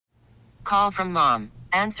call from mom.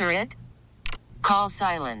 Answer it. Call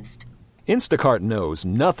silenced. Instacart knows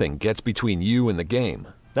nothing gets between you and the game.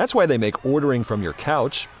 That's why they make ordering from your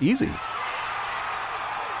couch easy.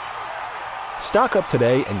 Stock up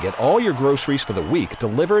today and get all your groceries for the week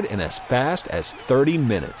delivered in as fast as 30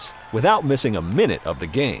 minutes without missing a minute of the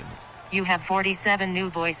game. You have 47 new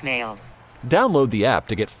voicemails. Download the app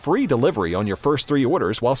to get free delivery on your first 3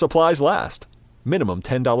 orders while supplies last. Minimum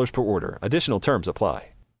 $10 per order. Additional terms apply.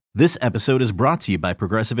 This episode is brought to you by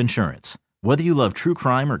Progressive Insurance. Whether you love true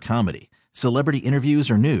crime or comedy, celebrity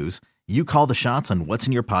interviews or news, you call the shots on what's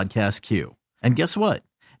in your podcast queue. And guess what?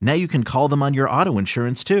 Now you can call them on your auto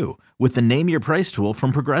insurance too with the Name Your Price tool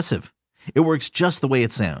from Progressive. It works just the way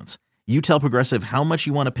it sounds. You tell Progressive how much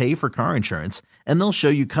you want to pay for car insurance, and they'll show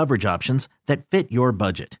you coverage options that fit your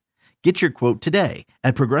budget. Get your quote today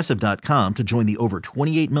at Progressive.com to join the over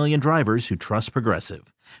 28 million drivers who trust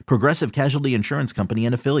Progressive. Progressive Casualty Insurance Company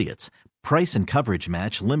and Affiliates. Price and coverage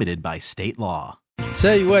match limited by state law.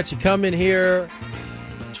 Tell you what, you come in here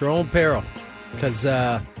at your own peril, because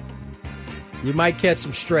you might catch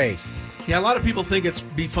some strays. Yeah, a lot of people think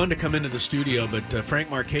it'd be fun to come into the studio, but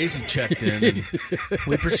Frank Marchese checked in, and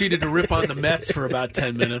we proceeded to rip on the Mets for about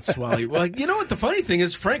 10 minutes. Well, you know what? The funny thing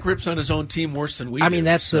is, Frank rips on his own team worse than we do. I mean,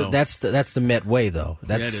 that's the Met way, though.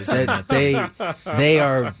 They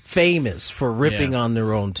are famous for ripping on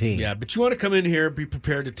their own team. Yeah, but you want to come in here, be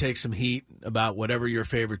prepared to take some heat about whatever your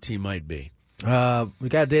favorite team might be. We got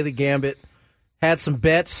a daily Gambit. Had some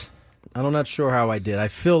bets. I'm not sure how I did. I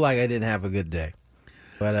feel like I didn't have a good day.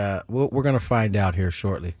 But we're going to find out here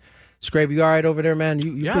shortly. Skraby, you all right over there, man?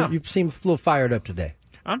 You seem a little fired up today.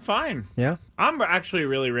 I'm fine. Yeah? I'm actually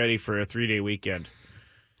really ready for a 3-day weekend.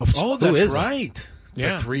 Oh, that's right. It's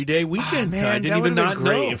a 3-day weekend. Man, I didn't even not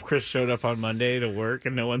great know. If Chris showed up on Monday to work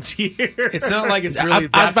and no one's here. It's not like it's really I was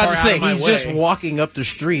that about far to say, out of my he's way. just walking up the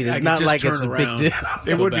street. It's not like it's a big deal.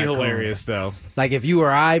 It would be hilarious, though. Like if you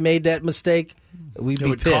or I made that mistake, we'd be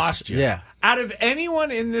would pissed. cost you. Yeah. Out of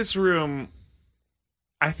anyone in this room,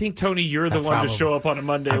 I think, Tony, you're the one to show up on a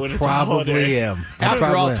Monday when it's a holiday. Probably am.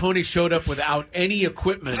 After all, Tony showed up without any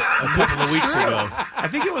equipment a couple of weeks ago. I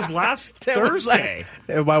think it was last Thursday.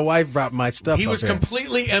 My wife brought my stuff. He was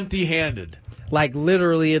completely empty-handed. Like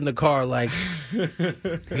literally in the car. Like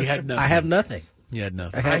he had nothing. I have nothing. He had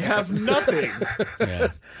nothing. I have nothing. Yeah.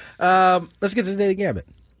 Let's get to the daily Gambit.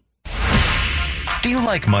 Do you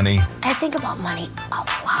like money? I think about money a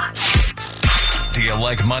lot. Do you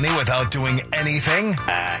like money without doing anything?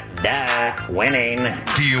 Winning.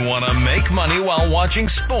 Do you want to make money while watching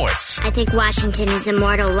sports? I think Washington is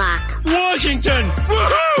immortal luck. Washington!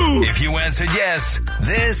 Woohoo! If you answered yes,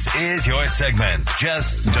 this is your segment.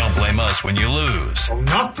 Just don't blame us when you lose. Well,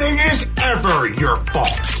 nothing is ever your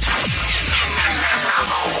fault.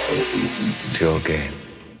 It's your game.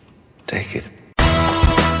 Take it.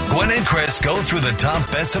 Gwynn and Chris go through the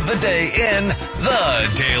top bets of the day in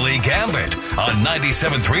The Daily Gambit on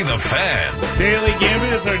 97.3 The Fan. Daily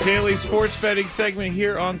Gambit is our daily sports betting segment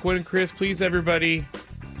here on Gwynn and Chris. Please, everybody,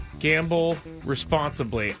 gamble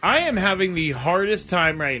responsibly. I am having the hardest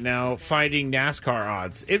time right now finding NASCAR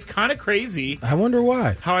odds. It's kind of crazy. I wonder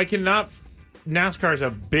why. How I cannot... NASCAR is a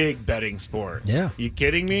big betting sport. Yeah. You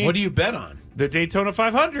kidding me? What do you bet on? The Daytona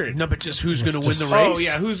 500. No, but just who's going to win the race? Oh,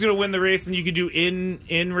 yeah, who's going to win the race. And you can do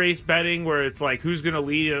in-race betting where it's like who's going to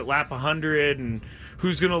lead at lap 100 and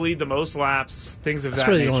who's going to lead the most laps, things of that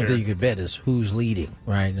nature. That's really the only thing you could bet is who's leading,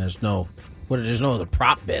 right? There's no other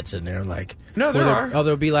prop bets in there. Like no, there are.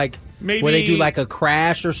 There'll be like maybe where they do like a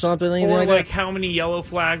crash or something. Or like how many yellow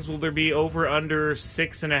flags will there be over, under,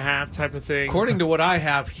 6.5 type of thing. According to what I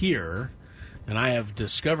have here, and I have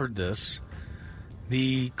discovered this,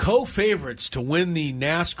 the co-favorites to win the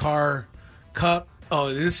NASCAR Cup.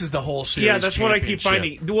 Oh, this is the whole series. Yeah, that's what I keep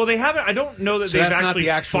finding. Well, they haven't. I don't know that so they've actually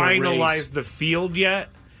finalized race. the field yet.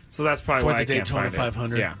 So that's probably why I can't find it. For the Daytona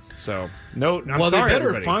 500. Yeah. So no. I'm well, sorry, they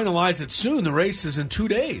better everybody. finalize it soon. The race is in 2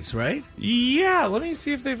 days, right? Yeah. Let me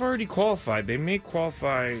see if they've already qualified. They may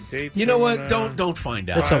qualify Daytona. You know what? Don't find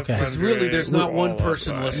out. It's okay. Because really, there's not one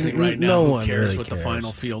person listening right now who cares really what cares. the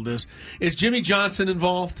final field is. Is Jimmy Johnson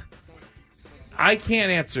involved? I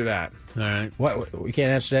can't answer that. All right. What? We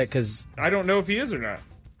can't answer that because I don't know if he is or not.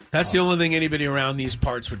 That's the only thing anybody around these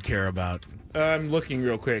parts would care about. I'm looking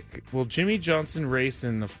real quick. Will Jimmy Johnson race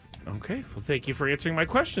in the... Okay. Well, thank you for answering my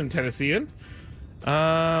question, Tennessean.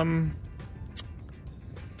 NASCAR.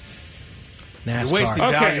 You're wasting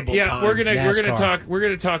valuable time. We're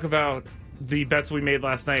gonna talk about the bets we made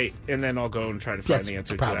last night, and then I'll go and try to find the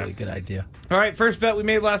answer to that. That's probably a good idea. All right, first bet we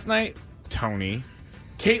made last night, Tony.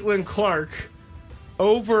 Caitlin Clark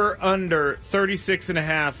over under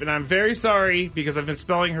 36.5, and I'm very sorry because I've been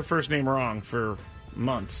spelling her first name wrong for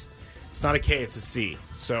months. It's not a K, it's a C.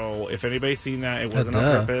 So if anybody's seen that, it wasn't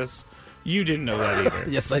on purpose. You didn't know that either.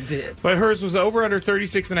 Yes, I did. But hers was over under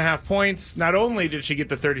 36.5 points. Not only did she get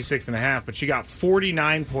the 36.5, but she got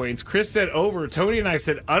 49 points. Chris said over. Tony and I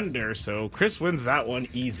said under, so Chris wins that one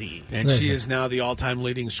easy. And she is now the all-time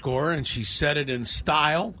leading scorer, and she said it in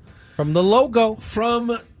style. From the logo.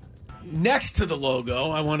 From next to the logo.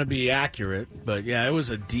 I want to be accurate, but yeah, it was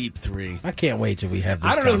a deep 3. I can't wait till we have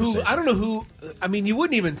this I don't know who. I mean, you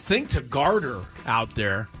wouldn't even think to guard her out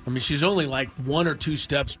there. I mean, she's only like 1 or 2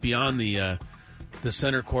 steps beyond the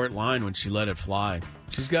center court line when she let it fly.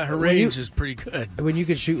 She's got her range is pretty good. When you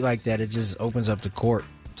can shoot like that, it just opens up the court.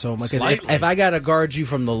 So if I got to guard you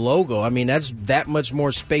from the logo, I mean, that's that much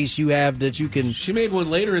more space you have that you can. She made one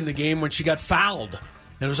later in the game when she got fouled.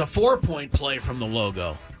 It was a 4-point play from the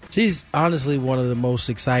logo. She's honestly one of the most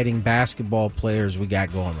exciting basketball players we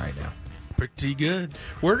got going right now. Pretty good.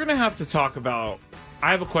 We're going to have to talk about...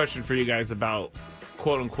 I have a question for you guys about,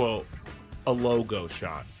 quote-unquote, a logo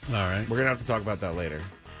shot. All right. We're going to have to talk about that later.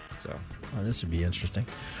 So, this would be interesting.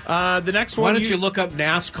 The next one... Why don't you look up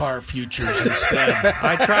NASCAR futures instead?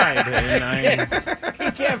 I tried, and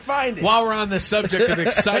I can't find it. While we're on the subject of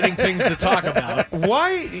exciting things to talk about.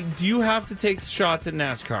 Why do you have to take shots at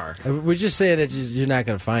NASCAR? We're just saying that you're not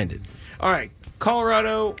going to find it. All right.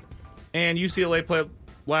 Colorado and UCLA played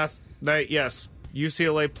last night. Yes.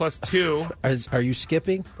 UCLA +2. Are you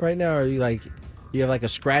skipping right now? Or are you like... You have like a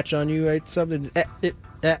scratch on you, right? Something...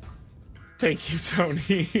 Thank you,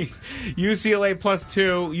 Tony. UCLA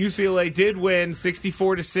 +2. UCLA did win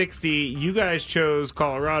 64-60. You guys chose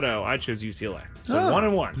Colorado. I chose UCLA. So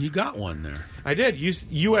 1-1. You got one there. I did.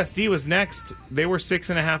 USD was next. They were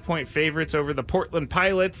 6.5-point favorites over the Portland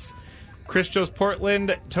Pilots. Chris chose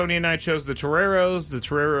Portland. Tony and I chose the Toreros. The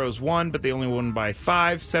Toreros won, but they only won by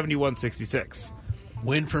 5, 71-66.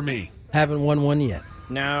 Win for me. Haven't won one yet.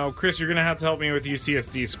 Now, Chris, you're going to have to help me with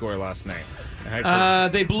UCSD's score last night.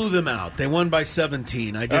 They blew them out. They won by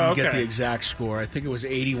 17. I didn't get the exact score. I think it was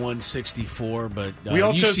 81-64, but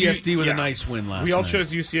UCSD with a nice win last night. We all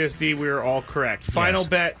chose UCSD. We were all correct. Final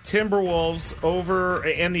bet, Timberwolves over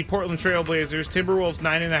and the Portland Trailblazers. Timberwolves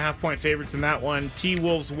 9.5-point favorites in that one.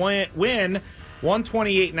 T-Wolves win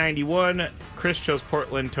 128-91. Chris chose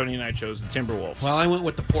Portland. Tony and I chose the Timberwolves. Well, I went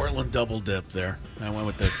with the Portland double dip there. I went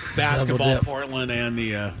with the basketball Portland and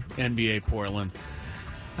the NBA Portland.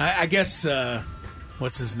 I guess,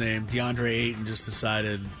 what's his name? DeAndre Ayton just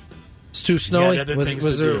decided... It's too snowy?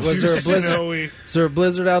 Was there a blizzard? Is there a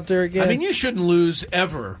blizzard out there again? I mean, you shouldn't lose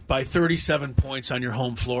ever by 37 points on your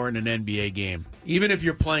home floor in an NBA game, even if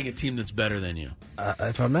you're playing a team that's better than you.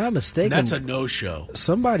 If I'm not mistaken... And that's a no-show.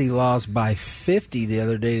 Somebody lost by 50 the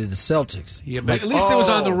other day to the Celtics. Yeah, but at least it was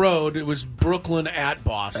on the road. It was Brooklyn at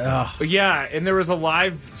Boston. Yeah, and there was a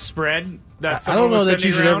live spread... I don't know that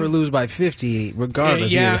you should ever lose by 50,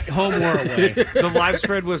 regardless. Yeah, home or away. The live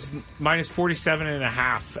spread was minus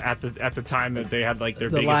 47.5 at the time that they had like their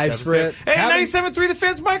biggest live deficit. spread. Hey, 97.3 The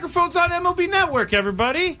Fans microphones on MLB Network,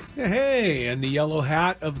 everybody. Hey, and the yellow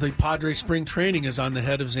hat of the Padres spring training is on the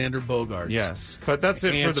head of Xander Bogaerts. Yes, but that's it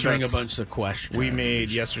for the answering bets a bunch of questions we made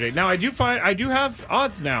yesterday. Now I do have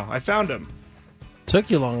odds now. I found them. Took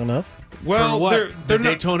you long enough. Well, for what? They're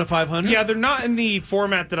Daytona 500? Yeah, they're not in the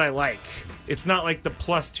format that I like. It's not like the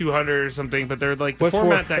plus 200 or something, but they're like the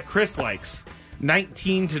format that Chris likes.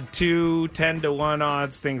 19-2, 10-1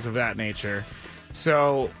 odds, things of that nature.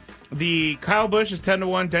 So the Kyle Busch is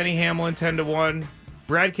 10-1, Denny Hamlin 10-1,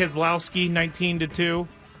 Brad Keselowski 19-2,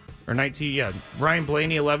 or 19, yeah. Ryan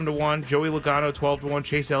Blaney 11-1, Joey Logano 12-1,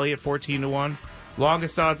 Chase Elliott 14-1.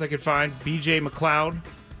 Longest odds I could find, BJ McLeod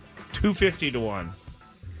 250-1.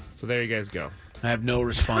 So there you guys go. I have no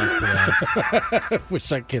response to that.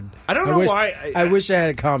 Wish I could. I don't know why. I wish I had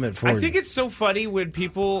a comment for you. I think it's so funny when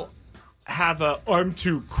people have I'm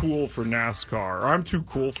too cool for NASCAR. Or, I'm too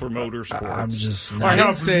cool for motorsports. I'm just not. I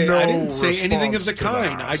didn't say anything of the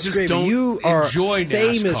kind. I just don't enjoy NASCAR.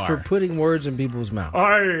 Famous for putting words in people's mouths.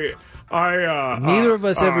 Neither of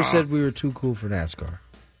us ever said we were too cool for NASCAR.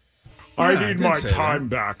 I need my time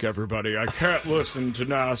back, everybody. I can't listen to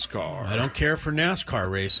NASCAR. I don't care for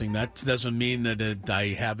NASCAR racing. That doesn't mean that I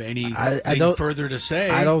have anything further to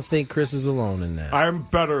say. I don't think Chris is alone in that. I'm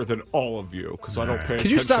better than all of you because I don't pay attention.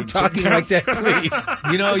 Could you stop talking like that, please?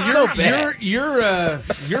 You know,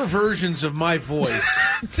 your versions of my voice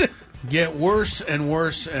get worse and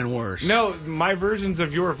worse and worse. No, my versions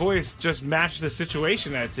of your voice just match the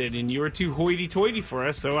situation that's in, and you were too hoity-toity for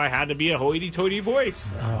us, so I had to be a hoity-toity voice.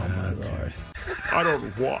 Oh, my Lord. I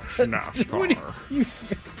don't watch NASCAR.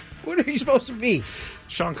 What are you supposed to be?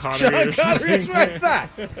 Sean Connery. Sean Connery, that's right back.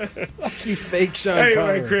 You fake Sean anyway,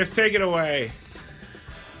 Connery. Chris, take it away.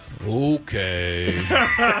 Okay.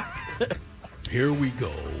 Here we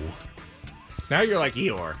go. Now you're like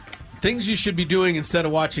Eeyore. Things you should be doing instead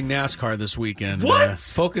of watching NASCAR this weekend. What?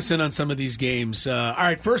 Focus in on some of these games. All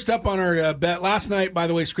right, first up on our bet. Last night, by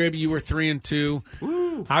the way, Skraby, you were 3-2.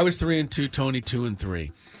 Woo. I was 3-2. Tony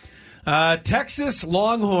 2-3. Texas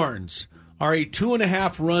Longhorns are a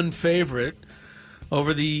 2.5-run favorite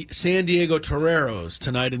over the San Diego Toreros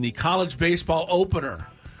tonight in the college baseball opener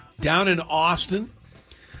down in Austin.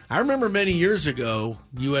 I remember many years ago,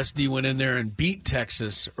 USD went in there and beat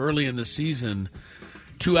Texas early in the season,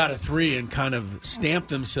 2 out of 3, and kind of stamped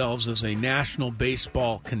themselves as a national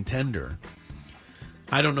baseball contender.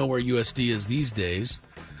 I don't know where USD is these days,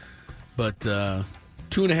 but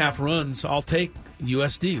 2.5 runs, I'll take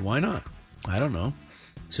USD. Why not? I don't know.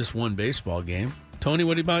 It's just one baseball game. Tony,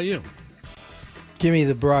 what about you? Give me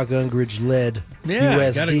the Brock Ungridge-led Yeah,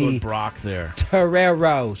 USD gotta go with Brock there.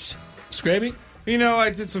 Toreros. Skraby? You know, I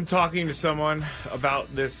did some talking to someone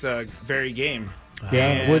about this very game.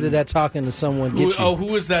 Yeah, where did that talking to someone get you? Who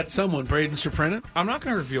was that someone? Braden Surprenant? I'm not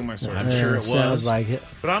going to reveal my source. I'm sure it was. Sounds like it.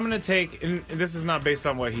 But I'm going to take, and this is not based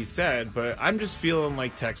on what he said, but I'm just feeling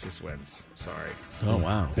like Texas wins. Sorry. Oh,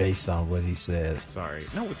 wow. Based on what he said. Sorry.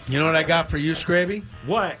 No, it's You know what I got for you, Skraby?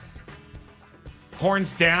 What?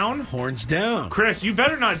 Horns down? Horns down. Chris, you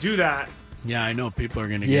better not do that. Yeah, I know people are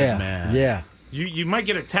going to get mad. Yeah. You might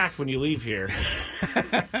get attacked when you leave here.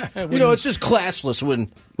 You know, it's just classless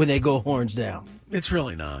when they go horns down. It's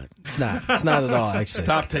really not. It's not. It's not at all, actually.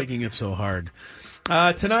 Stop taking it so hard.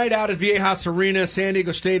 Tonight out at Viejas Arena, San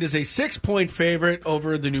Diego State is a 6-point favorite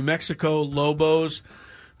over the New Mexico Lobos.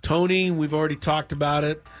 Tony, we've already talked about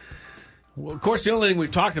it. Well, of course, the only thing we've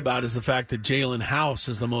talked about is the fact that Jalen House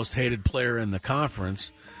is the most hated player in the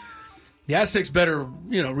conference. The Aztecs better,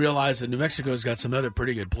 realize that New Mexico's got some other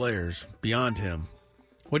pretty good players beyond him.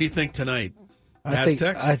 What do you think tonight?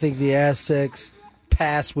 Aztecs? I think the Aztecs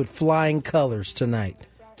pass with flying colors tonight.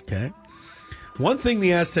 Okay. One thing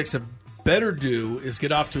the Aztecs have better do is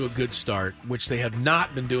get off to a good start, which they have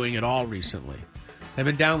not been doing at all recently. They've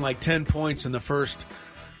been down like 10 points in the first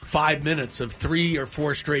 5 minutes of 3 or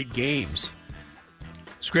 4 straight games.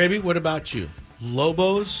 Skraby, what about you?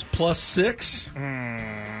 Lobos +6?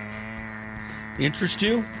 Interest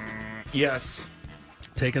you? Yes.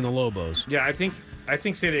 Taking the Lobos. Yeah, I think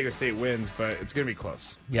San Diego State wins, but it's going to be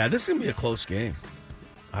close. Yeah, this is going to be a close game.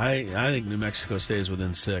 I think New Mexico stays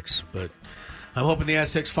within 6, but I'm hoping the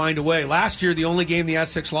Aztecs find a way. Last year, the only game the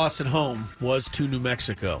Aztecs lost at home was to New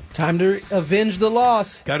Mexico. Time to avenge the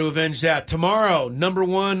loss. Got to avenge that. Tomorrow, number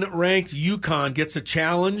 1 ranked UConn gets a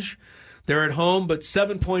challenge. They're at home, but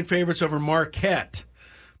 7-point favorites over Marquette.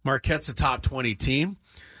 Marquette's a top 20 team.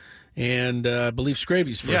 And I believe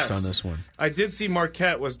Skraby's first on this one. I did see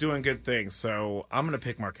Marquette was doing good things, so I'm going to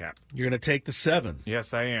pick Marquette. You're going to take the 7.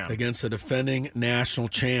 Yes, I am. Against the defending national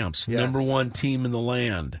champs. Yes. Number 1 team in the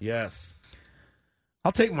land. Yes.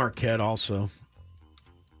 I'll take Marquette also.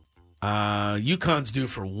 UConn's due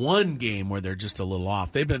for one game where they're just a little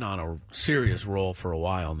off. They've been on a serious roll for a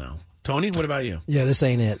while now. Tony, what about you? Yeah, this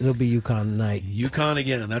ain't it. It'll be UConn tonight. UConn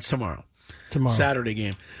again. That's tomorrow. Saturday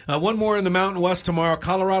game. One more in the Mountain West tomorrow.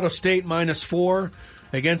 Colorado State -4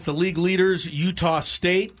 against the league leaders, Utah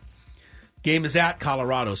State. Game is at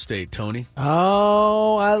Colorado State, Tony.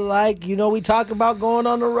 Oh, I like, we talk about going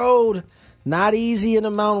on the road. Not easy in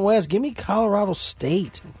the Mountain West. Give me Colorado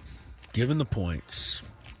State. Given the points.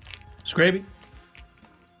 Skraby?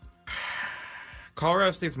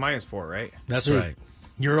 Colorado State's -4, right? That's right.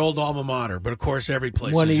 Your old alma mater, but of course every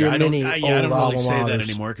place One is of your. your I don't many really old say alma that maters.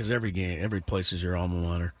 anymore because every place is your alma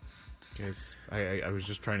mater. I was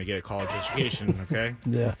just trying to get a college education, okay?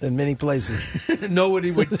 Yeah, in many places.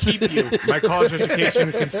 Nobody would keep you. My college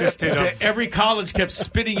education consisted of... Every college kept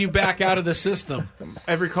spitting you back out of the system.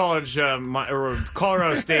 Every college,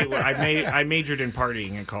 Colorado State, I majored in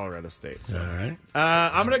partying in Colorado State. So. All right.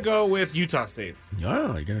 I'm going to go with Utah State.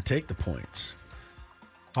 Oh, you're going to take the points.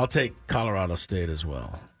 I'll take Colorado State as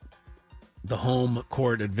well. The home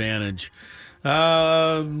court advantage.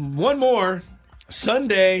 One more.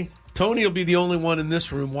 Sunday, Tony will be the only one in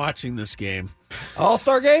this room watching this game.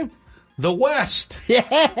 All-Star game? The West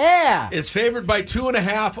is favored by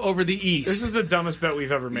 2.5 over the East. This is the dumbest bet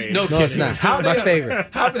we've ever made. No kidding. It's not. My favorite.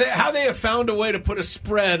 How they have found a way to put a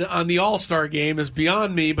spread on the All-Star game is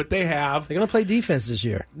beyond me, but they have. They're going to play defense this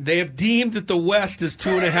year. They have deemed that the West is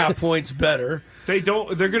 2.5 points better. They're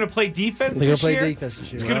going to play defense They're going this to play year? defense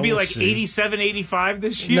this year. It's going to be like 87-85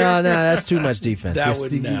 this year? No, that's too much defense. That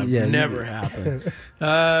would never happen.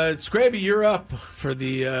 Skraby, you're up for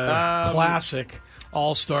the classic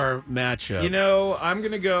all-star matchup. You know, I'm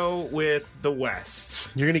going to go with the West.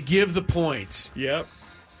 You're going to give the points. Yep.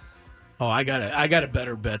 Oh, I got a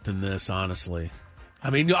better bet than this, honestly. I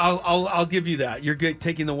mean, I'll give you that. You're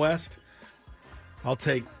taking the West? I'll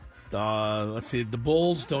take, let's see, the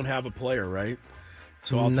Bulls don't have a player, right?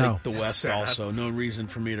 So I'll take the West also. No reason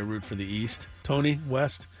for me to root for the East. Tony,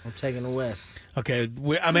 West? I'm taking the West. Okay,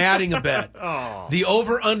 I'm adding a bet. The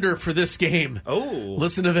over-under for this game. Oh.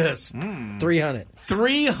 Listen to this. 300.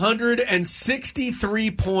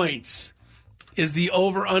 363 points is the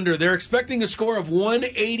over-under. They're expecting a score of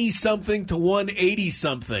 180-something to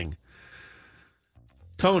 180-something.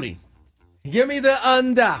 Tony. Give me the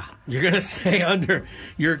under. You're going to say under.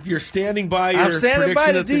 You're standing by your prediction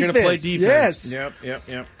by that they're going to play defense. Yes.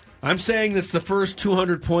 Yep. I'm saying this is the first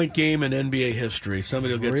 200-point game in NBA history.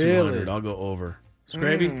 Somebody will get 200. I'll go over.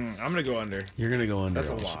 Skraby? I'm going to go under. You're going to go under. That's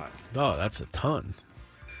also. a lot. Oh, that's a ton.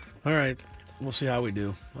 All right. We'll see how we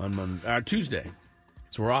do on Tuesday.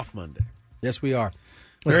 So we're off Monday. Yes, we are.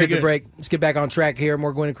 Let's Very get the good. break. Let's get back on track here.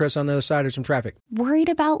 More Gwynn and Chris on the other side of some traffic. Worried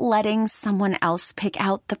about letting someone else pick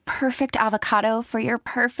out the perfect avocado for your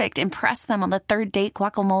perfect impress them on the third date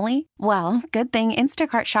guacamole? Well, good thing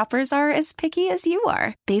Instacart shoppers are as picky as you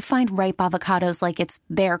are. They find ripe avocados like it's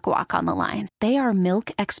their guac on the line. They are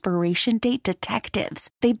milk expiration date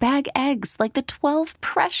detectives. They bag eggs like the 12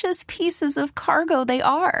 precious pieces of cargo they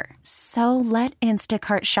are. So let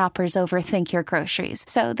Instacart shoppers overthink your groceries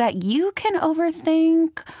so that you can overthink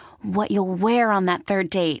what you'll wear on that third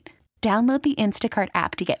date. Download the Instacart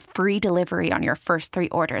app to get free delivery on your first 3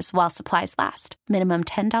 orders while supplies last. Minimum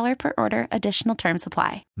 $10 per order. Additional terms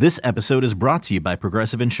apply. This episode is brought to you by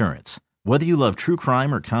Progressive Insurance. Whether you love true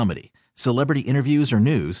crime or comedy, celebrity interviews or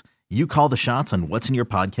news, you call the shots on what's in your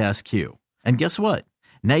podcast queue. And guess what?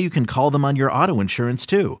 Now you can call them on your auto insurance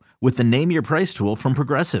too with the Name Your Price tool from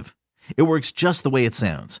Progressive. It works just the way it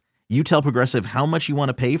sounds. You tell Progressive how much you want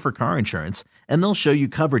to pay for car insurance, and they'll show you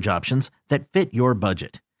coverage options that fit your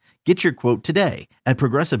budget. Get your quote today at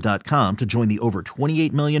Progressive.com to join the over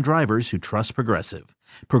 28 million drivers who trust Progressive.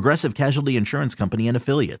 Progressive Casualty Insurance Company and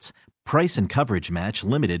Affiliates. Price and coverage match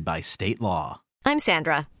limited by state law. I'm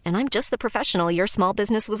Sandra, and I'm just the professional your small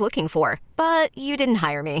business was looking for. But you didn't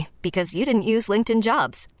hire me because you didn't use LinkedIn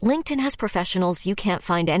Jobs. LinkedIn has professionals you can't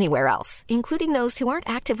find anywhere else, including those who aren't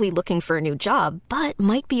actively looking for a new job, but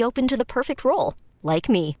might be open to the perfect role, like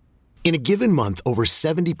me. In a given month, over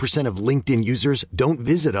 70% of LinkedIn users don't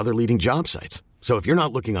visit other leading job sites. So if you're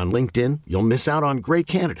not looking on LinkedIn, you'll miss out on great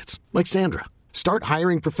candidates like Sandra. Start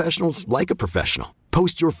hiring professionals like a professional.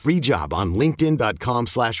 Post your free job on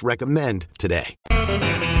linkedin.com/recommend today. All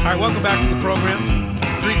right, welcome back to the program.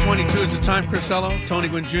 3:22 is the time. Chris Ello, Tony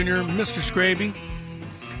Gwynn Jr., Mr. Skraby.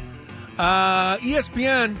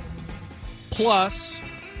 ESPN Plus,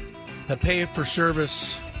 the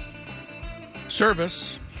pay-for-service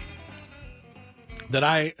that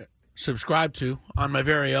I subscribe to on my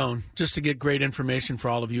very own, just to get great information for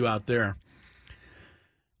all of you out there,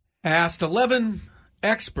 asked 11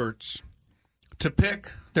 experts to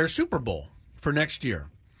pick their Super Bowl for next year.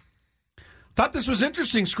 Thought this was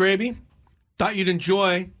interesting, Skraby. Thought you'd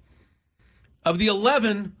enjoy. Of the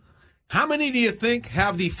 11, how many do you think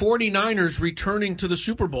have the 49ers returning to the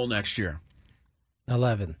Super Bowl next year?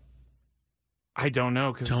 11. I don't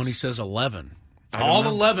know. Tony says 11. All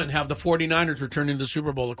 11 have the 49ers returning to the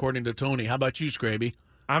Super Bowl, according to Tony. How about you, Skraby?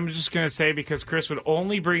 I'm just going to say, because Chris would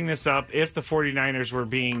only bring this up if the 49ers were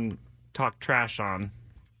being talked trash on,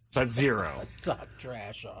 but 0. Talk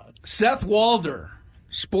trash on. Seth Walder,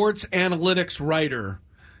 sports analytics writer,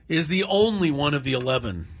 is the only one of the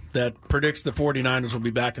 11 that predicts the 49ers will be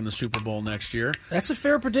back in the Super Bowl next year. That's a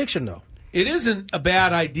fair prediction, though. It isn't a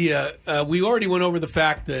bad idea. We already went over the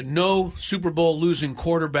fact that no Super Bowl losing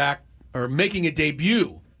quarterback or making a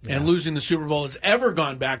debut and losing the Super Bowl has ever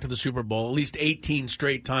gone back to the Super Bowl. At least 18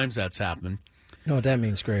 straight times that's happened. You know what that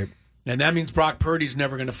means, Grape? And that means Brock Purdy's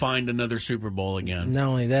never going to find another Super Bowl again. Not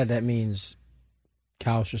only that, that means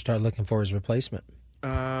Kyle should start looking for his replacement.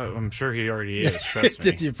 I'm sure he already is, trust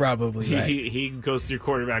me. You're probably right. He goes through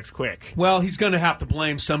quarterbacks quick. Well, he's going to have to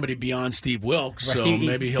blame somebody beyond Steve Wilkes, so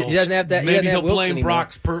maybe he'll blame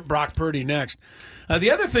Brock Purdy next. The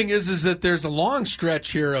other thing is that there's a long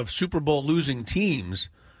stretch here of Super Bowl losing teams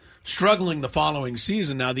struggling the following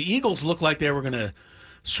season. Now, the Eagles look like they were going to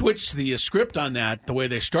switch the script on that the way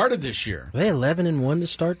they started this year. Were they 11-1 to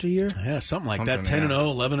start the year? Yeah, something like that. 10-0,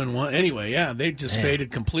 11-1. Anyway, yeah, they just faded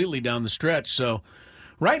completely down the stretch. So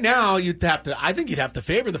Right now, I think you'd have to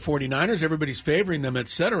favor the 49ers. Everybody's favoring them, et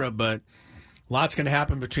cetera, but lots going to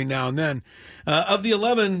happen between now and then. Of the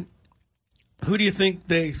 11, who do you think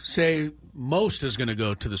they say most is going to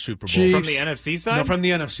go to the Super Bowl? Chiefs. From the NFC side? No, from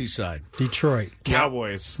the NFC side. Detroit.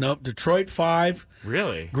 Cowboys. Nope, Detroit 5.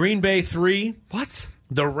 Really? Green Bay 3. What?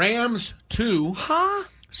 The Rams 2. Huh?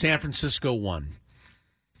 San Francisco 1.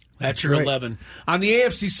 That's your right. 11. On the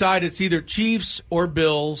AFC side, it's either Chiefs or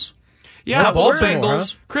Bills. Yeah, Or where-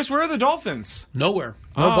 Bengals. Chris, where are the Dolphins? Nowhere.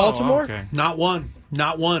 No Baltimore? Okay. Not one.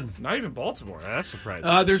 Not one. Not even Baltimore. That's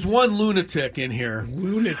surprising. There's one lunatic in here.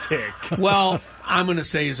 Lunatic. Well, I'm going to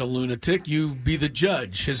say he's a lunatic. You be the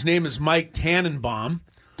judge. His name is Mike Tannenbaum.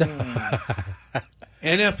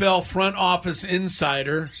 NFL front office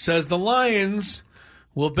insider says the Lions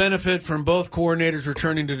will benefit from both coordinators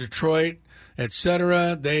returning to Detroit,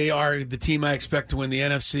 etc. They are the team I expect to win the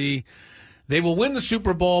NFC. They will win the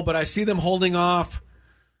Super Bowl, but I see them holding off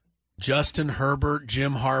Justin Herbert,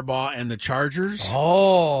 Jim Harbaugh, and the Chargers.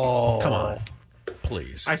 Oh. Come on.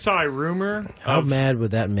 Please. I saw a rumor. How mad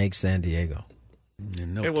would that make San Diego?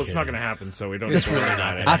 No Well, it's not kidding. going to happen, so we don't. It's need to really worry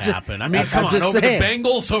not about going it. to happen. I mean, come on. just Over saying. the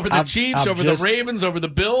Bengals, over the Chiefs, I'm over just- the Ravens, over the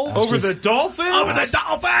Bills. Over just- the Dolphins? Over the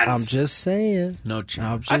Dolphins! I'm just saying. No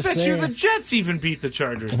chance. I bet you the Jets even beat the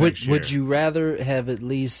Chargers next year. Would you rather have at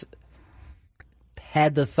least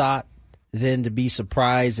had the thought than to be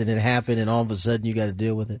surprised and it happened and all of a sudden you got to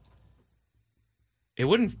deal with it? It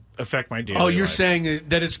wouldn't affect my daily Oh, you're life. saying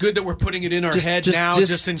that it's good that we're putting it in our head now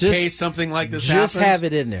just in case something like this happens? Just have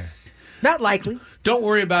it in there. Not likely. Don't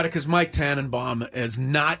worry about it because Mike Tannenbaum has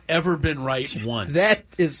not ever been right once. That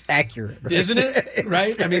is accurate. Right? Isn't it?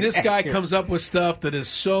 Right? I mean, this guy accurate. comes up with stuff that is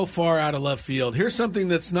so far out of left field. Here's something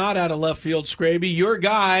that's not out of left field, Skraby. Your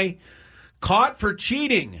guy caught for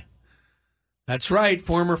cheating. That's right.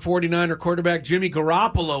 Former 49er quarterback Jimmy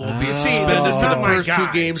Garoppolo will be suspended for the first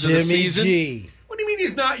two games of the season. G. What do you mean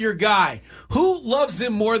he's not your guy? Who loves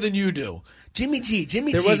him more than you do? Jimmy G,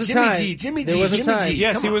 Jimmy There G, was a Jimmy time. G, Jimmy There G, was a Jimmy time. G.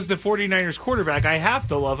 Yes, Come he on. was the 49ers quarterback. I have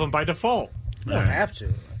to love him by default. You don't have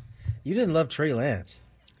to. You didn't love Trey Lance.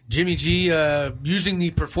 Jimmy G using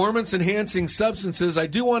the performance-enhancing substances. I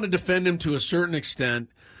do want to defend him to a certain extent.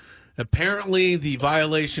 Apparently, the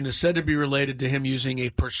violation is said to be related to him using a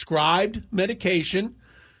prescribed medication,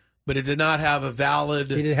 but it did not have a valid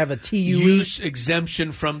He didn't have a TUE use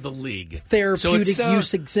exemption from the league. therapeutic So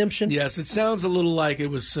use exemption. Yes, it sounds a little like it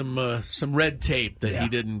was some red tape that he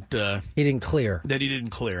didn't clear. That he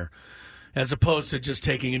didn't clear, as opposed to just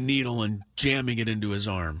taking a needle and jamming it into his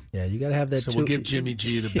arm. Yeah, you got to have that. So we'll give Jimmy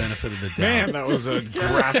G the benefit of the doubt. Man, that was a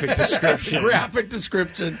graphic description. Graphic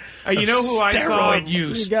description. You know who I saw? Steroid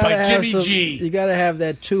use You gotta by have Jimmy G. You got to have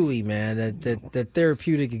that TUI, man. That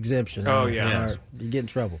therapeutic exemption. Oh, yeah. Or you get in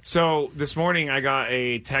trouble. So this morning I got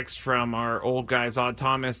a text from our old guys, Odd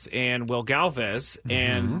Thomas and Will Galvez,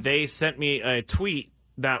 and they sent me a tweet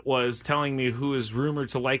that was telling me who is rumored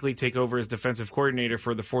to likely take over as defensive coordinator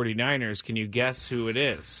for the 49ers. Can you guess who it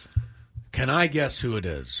is? Can I guess who it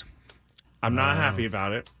is? I'm not happy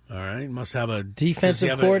about it. All right. Must have a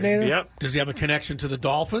Defensive coordinator? Yep. Does he have a connection to the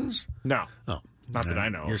Dolphins? No. Oh, Not that I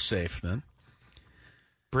know. You're safe then.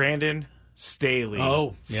 Brandon Staley.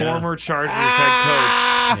 Oh, yeah. Former Chargers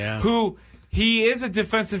head coach. Yeah. Who he is a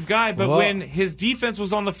defensive guy, but Well- when his defense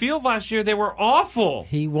was on the field last year, they were awful.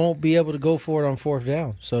 He won't be able to go for it on fourth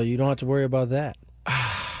down, so you don't have to worry about that.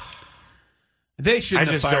 They shouldn't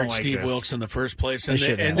I have just don't fired like Steve this. Wilkes in the first place. They And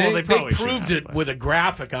shouldn't have. they Well, they probably proved shouldn't it have, with a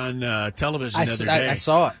graphic on television I the other day. I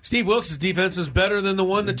saw it. Steve Wilkes' defense is better than the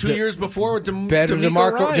one the 2 years before with Better than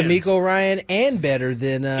Ryan. D'Amico Ryan, and better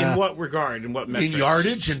than In what regard? In what In metrics?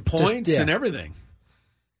 yardage and points yeah. and everything.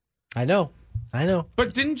 I know.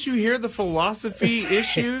 But didn't you hear the philosophy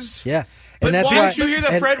issues? Yeah. But And that's why why, didn't you hear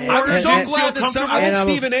that Fred I was Warner so didn't glad feel that comfortable? I think And I'm-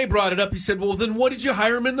 Stephen A. brought it up. He said, well, then what did you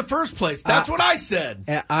hire him in the first place? That's what I said.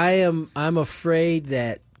 I'm afraid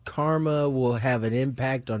that karma will have an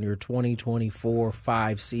impact on your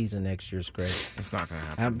 2024-5 season next year, Scrape. It's not going to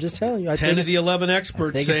happen. I'm just telling you. I 10 think of the 11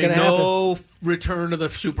 experts think it's say gonna no return to the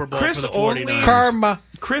Super Bowl Chris for the only- 49ers. karma.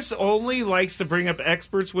 Chris only likes to bring up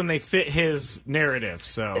experts when they fit his narrative.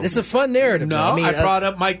 So It's a fun narrative. No, though. I brought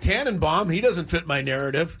up Mike Tannenbaum. He doesn't fit my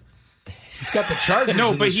narrative. He's got the Chargers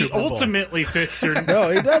no, in but the he Super Bowl. ultimately fits your. No,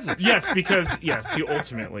 he doesn't. Yes, because he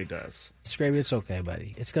ultimately does. Scrape, it's okay,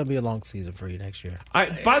 buddy. It's going to be a long season for you next year.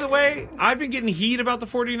 By the way, I've been getting heat about the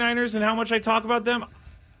 49ers and how much I talk about them.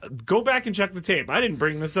 Go back and check the tape. I didn't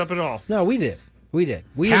bring this up at all. No, we did. We did.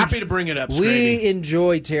 Happy to bring it up, Skraby. We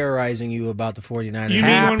enjoy terrorizing you about the 49ers. You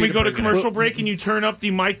mean when we go to commercial break and you turn up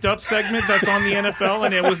the mic'd up segment that's on the NFL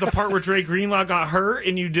and it was the part where Dre Greenlaw got hurt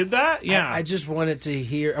and you did that? Yeah. I just wanted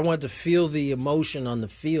to feel the emotion on the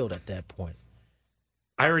field at that point.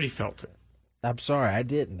 I already felt it. I'm sorry, I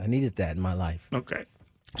didn't. I needed that in my life. Okay.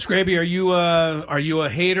 Skraby, are you a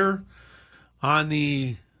hater on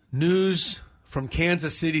the news from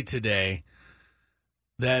Kansas City today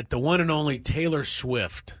that the one and only Taylor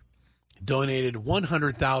Swift donated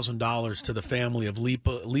 $100,000 to the family of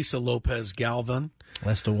Lisa Lopez Galvan?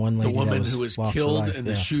 That's the one lady, the woman who was killed in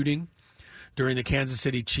the shooting during the Kansas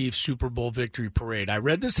City Chiefs Super Bowl victory parade. I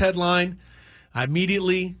read this headline. I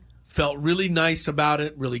immediately felt really nice about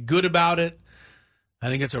it, really good about it. I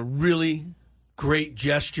think it's a really great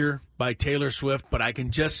gesture by Taylor Swift, but I can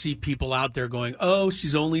just see people out there going, oh,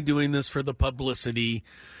 she's only doing this for the publicity,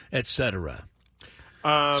 etc. So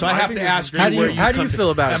I have to ask you, how do you feel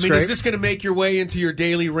about it, I mean, is this going to make your way into your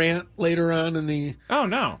daily rant later on in the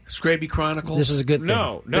Skraby Chronicles? This is a good thing.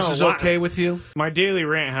 No. This is okay with you? My daily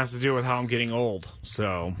rant has to do with how I'm getting old,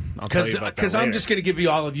 so I'll tell you about that Because I'm later. just going to give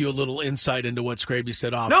all of you a little insight into what Skraby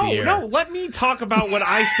said off the air. No, let me talk about what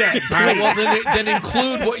I said. Well, then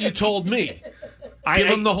include what you told me. Give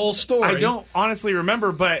them the whole story. I don't honestly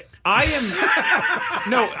remember, but I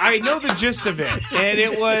know the gist of it, and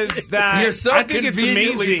it was that you're so I think it's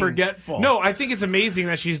conveniently amazing. forgetful. No, I think it's amazing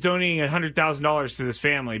that she's donating $100,000 to this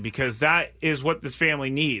family because that is what this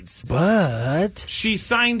family needs. But she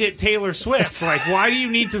signed it Taylor Swift. Like, why do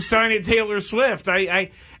you need to sign it Taylor Swift?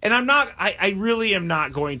 I really am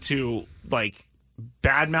not going to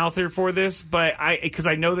badmouth her for this, but because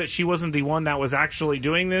I know that she wasn't the one that was actually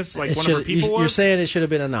doing this. Like one of her people was. You're saying it should have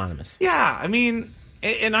been anonymous. Yeah, I mean,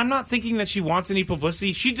 and I'm not thinking that she wants any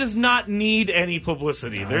publicity. She does not need any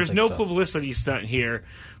publicity. There's no publicity stunt here,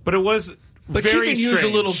 but it was. But very she can strange. use a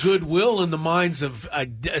little goodwill in the minds of,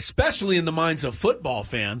 especially in the minds of football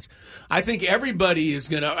fans. I think everybody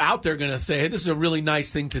is out there going to say, "Hey, this is a really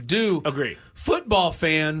nice thing to do." Agree. Football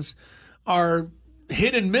fans are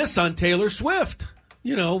hit and miss on Taylor Swift.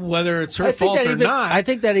 You know, whether it's her fault or not. I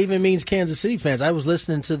think that even means Kansas City fans. I was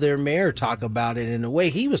listening to their mayor talk about it, and the way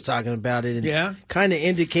he was talking about it, and kind of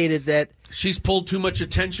indicated that she's pulled too much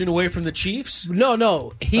attention away from the Chiefs.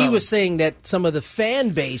 No, he was saying that some of the fan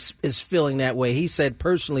base is feeling that way. He said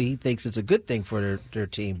personally he thinks it's a good thing for their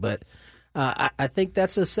team, but I think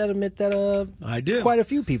that's a sentiment that I do. Quite a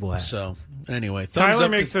few people have. So anyway, Tyler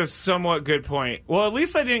makes a somewhat good point. Well, at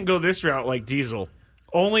least I didn't go this route like Diesel.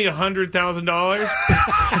 Only $100,000.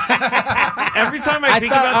 Every time I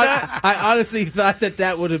think about that, I honestly thought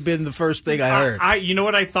that would have been the first thing I heard. You know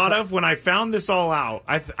what I thought of when I found this all out?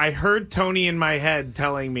 I heard Tony in my head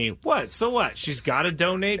telling me, "What? So what? She's got to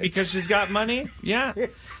donate because she's got money." Yeah.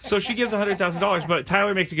 So she gives $100,000. But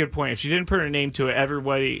Tyler makes a good point. If she didn't put her name to it,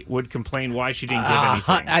 everybody would complain why she didn't give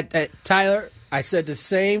anything. Tyler, I said the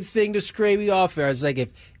same thing to Skraby off air. I was like,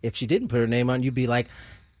 if she didn't put her name on it, you'd be like,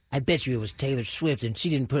 I bet you it was Taylor Swift, and she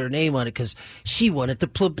didn't put her name on it because she wanted the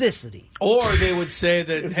publicity. Or they would say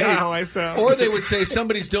that, hey, not how I sound. Or they would say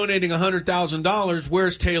somebody's donating $100,000.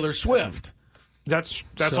 Where's Taylor Swift? That's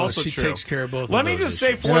so also she true. Takes care of both. Let of me those just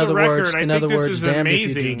issues. say for the record, I think this is damned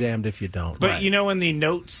amazing. If you do, damned if you don't. But right. You know, in the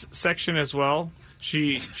notes section as well.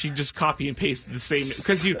 She just copy and pasted the same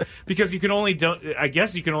because you can only I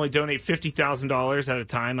guess you can only donate $50,000 at a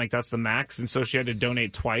time, like that's the max, and so she had to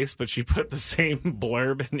donate twice, but she put the same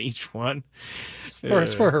blurb in each one.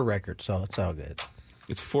 It's for her record, so it's all good.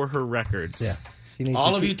 It's for her records. Yeah.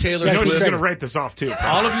 All of you Taylor Swift. Swift. She's going to write this off too.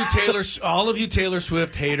 All of you Taylor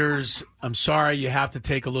Swift haters. I'm sorry, you have to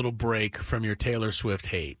take a little break from your Taylor Swift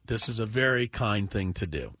hate. This is a very kind thing to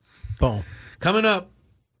do. Boom. Coming up.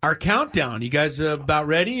 Our countdown. You guys about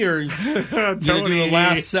ready, or you gonna do a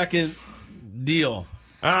last-second deal?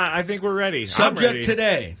 I think we're ready. Subject ready.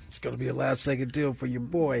 today. It's going to be a last-second deal for your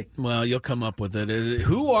boy. Well, you'll come up with it.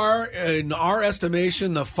 Who are, in our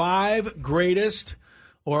estimation, the 5 greatest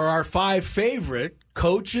or our 5 favorite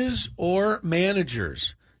coaches or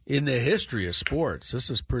managers in the history of sports? This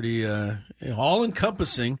is pretty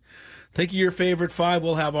all-encompassing. Think of your favorite 5.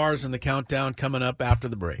 We'll have ours in the countdown coming up after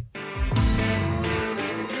the break.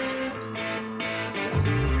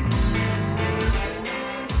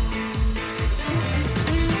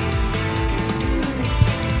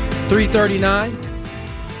 .339.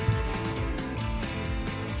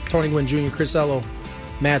 Tony Gwynn Jr., Chris Ello,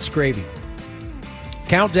 Matt Skraby.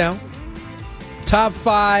 Countdown. Top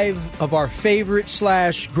 5 of our favorite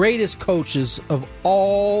 / greatest coaches of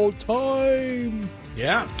all time.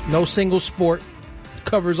 Yeah. No single sport.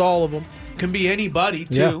 Covers all of them. Can be anybody,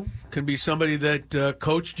 too. Yeah. Can be somebody that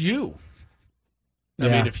coached you. I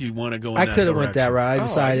mean, if you want to go in I that could have went that direction. route. I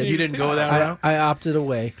decided. You didn't go that route? I opted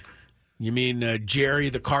away. You mean Jerry,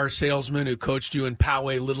 the car salesman who coached you in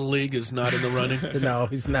Poway Little League, is not in the running? No,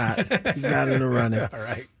 he's not. He's not in the running. All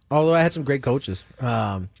right. Although I had some great coaches.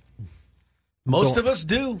 Most of us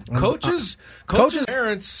do. Coaches,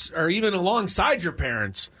 parents, or even alongside your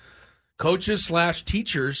parents,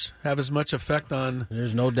 coaches/teachers have as much effect on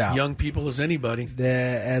there's no doubt young people as anybody.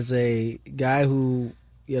 As a guy who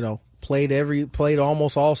played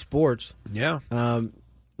almost all sports. Yeah.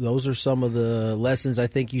 Those are some of the lessons I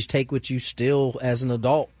think you take with you still as an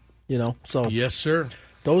adult. So yes, sir.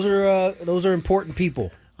 Those are important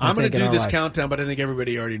people. I'm going to do this countdown, but I think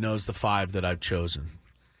everybody already knows the 5 that I've chosen.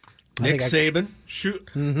 Nick Saban,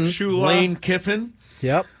 Shula, Lane Kiffin,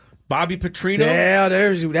 yep, Bobby Petrino, yeah,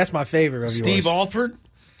 that's my favorite. Of Steve yours. Alford,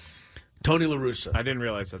 Tony La Russa. I didn't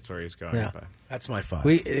realize that's where he's going. Yeah. That's my 5.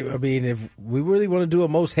 If we really want to do a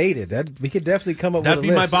most hated, we could definitely come up with a list.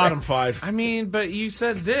 That'd be my bottom 5. I mean, but you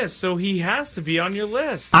said this, so he has to be on your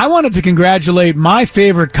list. I wanted to congratulate my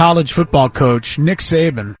favorite college football coach, Nick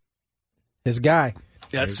Saban. His guy.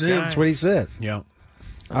 That's it. That's what he said. Yeah.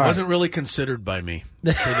 It wasn't really considered by me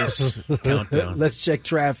for this countdown. Let's check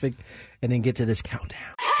traffic and then get to this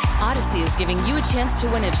countdown. Odyssey is giving you a chance to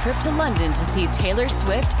win a trip to London to see Taylor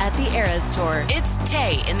Swift at the Eras Tour. It's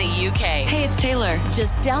Tay in the UK. Hey, it's Taylor.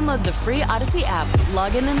 Just download the free Odyssey app,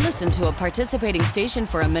 log in and listen to a participating station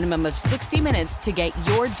for a minimum of 60 minutes to get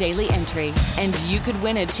your daily entry. And you could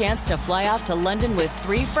win a chance to fly off to London with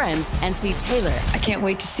 3 friends and see Taylor. I can't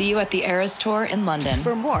wait to see you at the Eras Tour in London.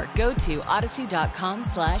 For more, go to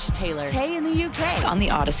odyssey.com/Taylor. Tay in the UK. It's on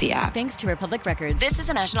the Odyssey app. Thanks to Republic Records. This is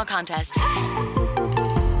a national contest.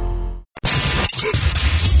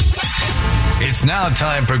 It's now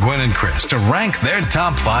time for Gwynn and Chris to rank their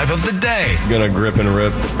top 5 of the day. Gonna grip and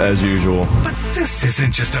rip as usual. But this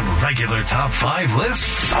isn't just a regular top 5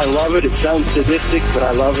 list. I love it. It sounds sadistic, but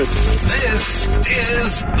I love it. This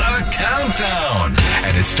is The Countdown.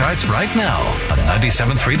 And it starts right now on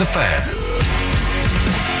 97.3 The Fan.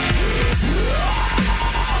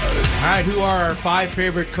 All right, who are our 5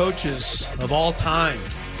 favorite coaches of all time?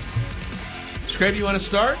 Skraby, you want to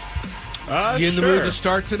start? You in the mood to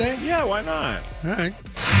start today? Yeah, why not? All right.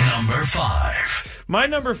 Number 5. My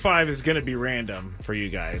number 5 is going to be random for you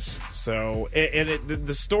guys. So,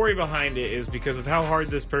 the story behind it is because of how hard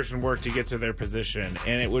this person worked to get to their position,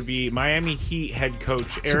 and it would be Miami Heat head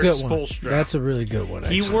coach Eric Spoelstra. That's a really good one.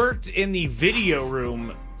 He worked in the video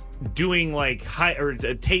room doing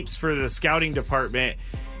tapes for the scouting department.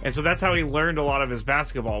 And so that's how he learned a lot of his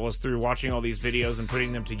basketball, was through watching all these videos and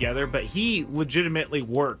putting them together. But he legitimately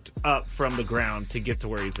worked up from the ground to get to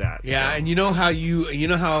where he's at. Yeah, so. and you know how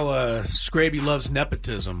Skraby loves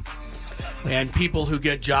nepotism and people who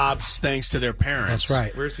get jobs thanks to their parents. That's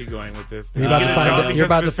right. Where's he going with this? You're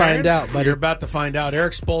about to find out, buddy. You're about to find out.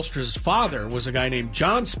 Eric Spoelstra's father was a guy named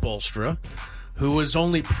John Spoelstra, who was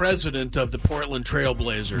only president of the Portland Trail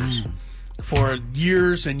Blazers for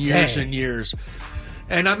years and years and years.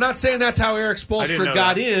 And I'm not saying that's how Eric Spoelstra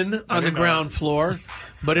got in on the ground floor,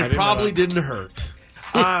 but it probably didn't hurt.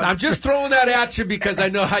 I'm just throwing that at you because I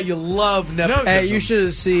know how you love nepotism. Hey, you should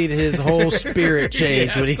have seen his whole spirit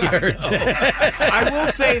change when he heard that. I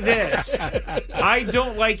will say this. I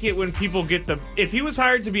don't like it when people get if he was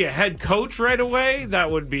hired to be a head coach right away,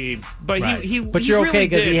 that would be... But right. he But you're really okay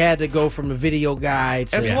because did. he had to go from a video guy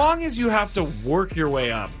to... As long as you have to work your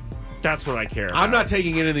way up. That's what I care about. I'm not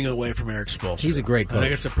taking anything away from Eric Spoelstra. He's a great coach. I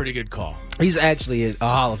think it's a pretty good call. He's actually a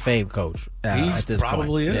Hall of Fame coach at this point.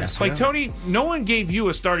 Probably is. Yeah. Like, Tony, no one gave you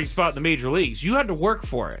a starting spot in the major leagues. You had to work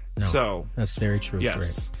for it. No, so that's very true. Yes,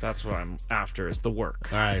 Straight. that's what I'm after, is the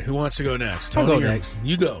work. All right, who wants to go next? I'll Tony, go next.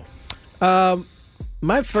 You go. The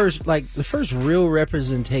first real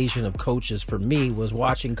representation of coaches for me was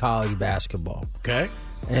watching college basketball. Okay.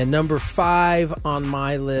 And number 5 on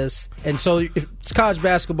my list, and so college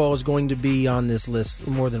basketball is going to be on this list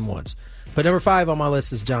more than once. But number 5 on my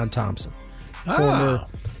list is John Thompson, the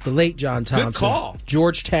late John Thompson. Good call.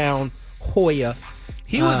 Georgetown, Hoya.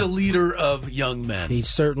 He was a leader of young men. He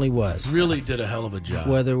certainly was. Really did a hell of a job.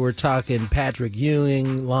 Whether we're talking Patrick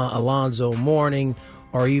Ewing, Alonzo Mourning,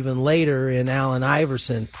 or even later in Allen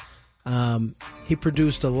Iverson, he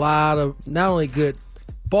produced a lot of not only good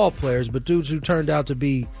ball players, but dudes who turned out to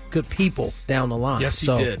be good people down the line. Yes, he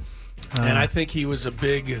did. And I think he was a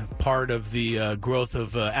big part of the growth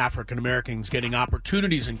of African Americans getting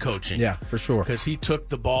opportunities in coaching. Yeah, for sure. Because he took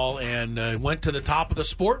the ball and went to the top of the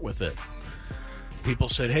sport with it. People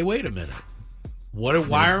said, hey, wait a minute.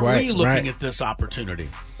 Why aren't we looking at this opportunity?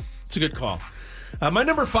 It's a good call. My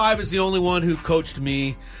number 5 is the only one who coached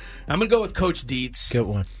me. I'm going to go with Coach Dietz. Good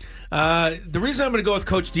one. The reason I'm going to go with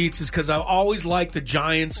Coach Dietz is because I always like the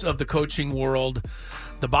giants of the coaching world.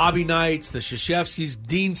 The Bobby Knights, the Krzyzewskis,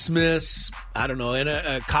 Dean Smiths, I don't know,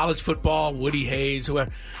 in college football, Woody Hayes,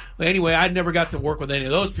 whoever. Anyway, I never got to work with any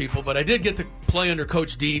of those people, but I did get to play under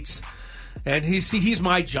Coach Dietz, and he's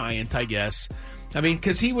my giant, I guess. I mean,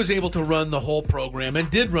 because he was able to run the whole program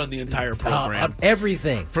and did run the entire program.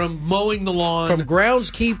 Everything. From mowing the lawn. From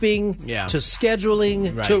groundskeeping to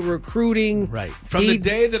scheduling to recruiting. Right. From the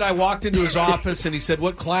day that I walked into his office and he said,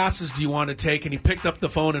 what classes do you want to take? And he picked up the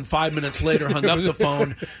phone and 5 minutes later hung up the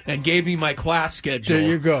phone and gave me my class schedule. There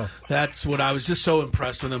you go. That's what I was just so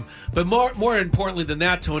impressed with him. But more importantly than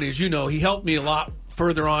that, Tony, as you know, he helped me a lot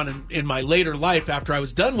further on in my later life after I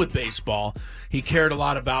was done with baseball. He cared a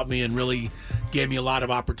lot about me and really gave me a lot of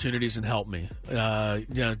opportunities and helped me,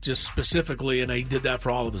 just specifically, and he did that for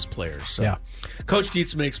all of his players. So, Coach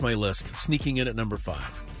Dietz makes my list, sneaking in at number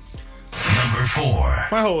 5. Number 4.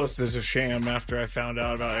 My whole list is a sham after I found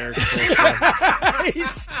out about Eric's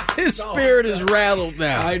His spirit is rattled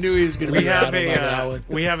now. I knew he was going to be rattled by that one.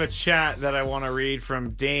 We have a chat that I want to read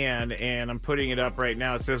from Dan, and I'm putting it up right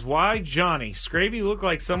now. It says, why, Johnny, Skraby look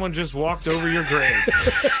like someone just walked over your grave.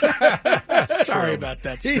 Sorry about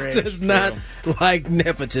that, Skraby. He does not like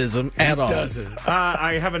nepotism at all. He doesn't.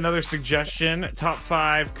 I have another suggestion. Top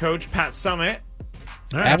 5, Coach Pat Summit.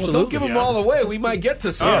 All right, absolutely. Well, don't give them all away. We might get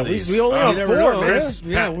to some of these. We only have 4, Chris.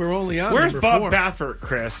 Yeah, we're only on Where's number Bob 4. Baffert,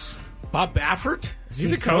 Chris? Bob Baffert?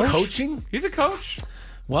 He's a coach. Coaching? He's a coach.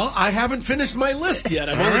 Well, I haven't finished my list yet.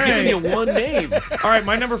 I've only given you one name. All right,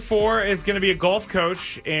 my number 4 is going to be a golf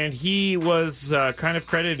coach, and he was kind of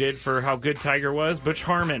credited for how good Tiger was. Butch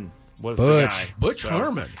Harmon was the guy. Butch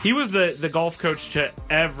Harmon. He was the golf coach to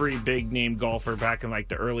every big-name golfer back in like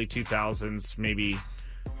the early 2000s, maybe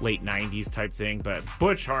late 90s type thing, but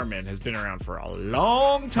Butch Harmon has been around for a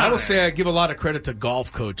long time. I will say I give a lot of credit to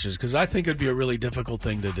golf coaches because I think it would be a really difficult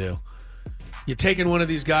thing to do. You're taking one of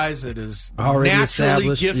these guys that is already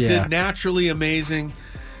naturally gifted, yeah. naturally amazing,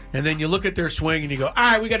 and then you look at their swing and you go, all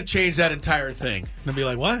right, we got to change that entire thing. And they'll be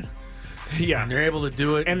like, what? Yeah. And they're able to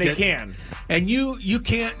do it. And they can. And you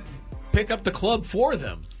can't pick up the club for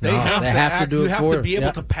them. They have to do it for them. You have to be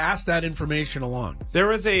able to pass that information along. There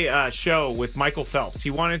was a show with Michael Phelps.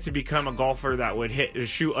 He wanted to become a golfer that would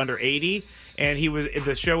shoot under 80, and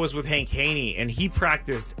the show was with Hank Haney, and he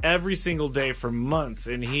practiced every single day for months.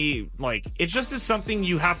 And it just is something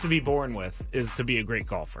you have to be born with, is to be a great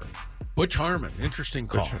golfer. Butch Harmon, interesting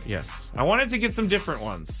call. Yes, I wanted to get some different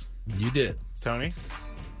ones. You did, Tony.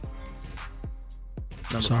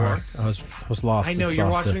 Number Sorry, 4. I was lost. I know you're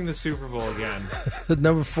watching the Super Bowl again.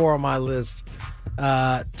 Number 4 on my list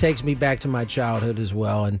takes me back to my childhood as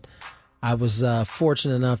well, and I was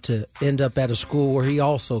fortunate enough to end up at a school where he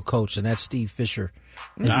also coached, and that's Steve Fisher.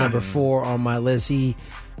 Is number 4 on my list. He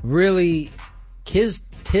really his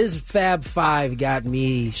Fab 5 got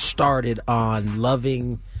me started on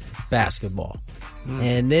loving basketball.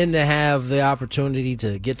 And then to have the opportunity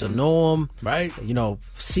to get to know him, right?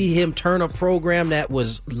 See him turn a program that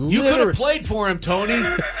was you could have played for him, Tony.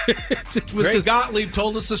 Greg Gottlieb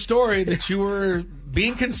told us the story that you were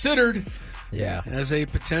being considered, as a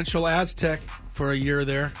potential Aztec for a year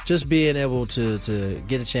there. Just being able to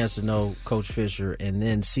get a chance to know Coach Fisher and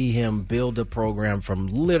then see him build a program from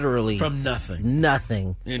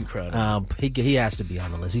nothing. Incredible. He has to be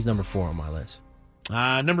on the list. He's number 4 on my list.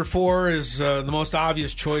 Number 4 is the most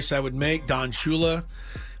obvious choice I would make, Don Shula.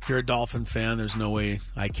 If you're a Dolphin fan, there's no way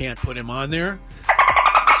I can't put him on there.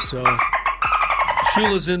 So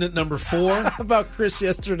Shula's in at number 4. How about Chris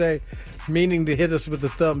yesterday meaning to hit us with the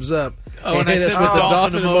thumbs up and hit us with the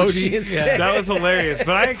dolphin emoji instead? Yeah, that was hilarious.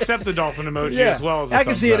 But I accept the dolphin emoji as well as I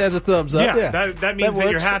can see it as a thumbs up. Yeah. That means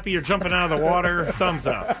that you're happy, you're jumping out of the water, thumbs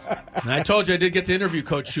up. And I told you I did get to interview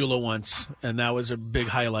Coach Shula once, and that was a big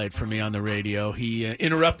highlight for me on the radio. He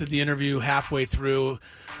interrupted the interview halfway through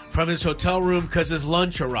from his hotel room because his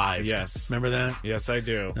lunch arrived. Yes. Remember that? Yes, I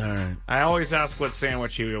do. All right. I always ask what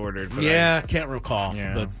sandwich he ordered. But I can't recall.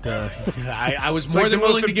 Yeah. But I was more than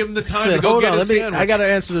willing to give him the time to go hold get on, a sandwich. I got to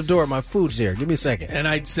answer the door. My food's here. Give me a second. And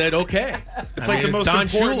I said, okay. It's the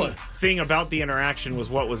most important thing about the interaction was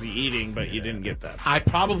what was he eating, but you didn't get that. I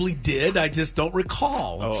probably did. I just don't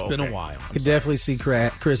recall. It's been a while. I could definitely see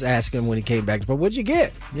Chris asking him when he came back, but what'd you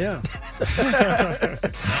get? Yeah.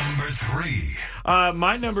 Number 3.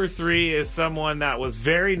 My number 3 is someone that was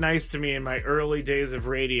very nice to me in my early days of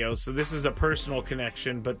radio, so this is a personal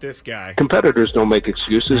connection, but this guy. Competitors don't make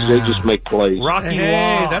excuses, they just make plays. Rocky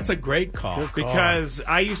Long. That's a great call. Because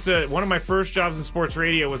I used to, one of my first jobs in sports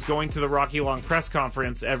radio was going to the Rocky Long press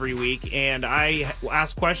conference every week, and I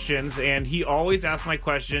asked questions, and he always asked my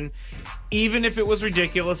question, even if it was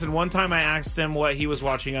ridiculous. And one time I asked him what he was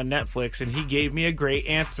watching on Netflix, and he gave me a great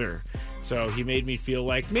answer. So he made me feel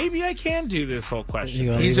like maybe I can do this whole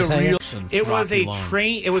question. He's a real. It was a Long.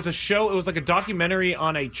 train. It was a show. It was like a documentary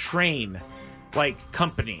on a train, like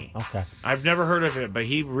company. Okay. I've never heard of it, but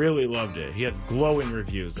he really loved it. He had glowing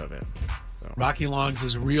reviews of it. So. Rocky Long's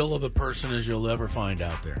as real of a person as you'll ever find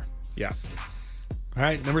out there. Yeah. All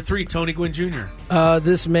right, number 3, Tony Gwynn Jr.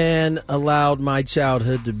 This man allowed my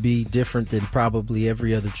childhood to be different than probably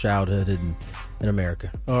every other childhood in America,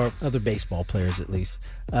 or other baseball players at least.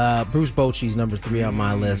 Bruce Bochy's number 3 on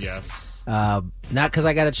my list. Yes. Not because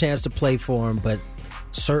I got a chance to play for him, but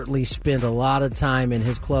certainly spent a lot of time in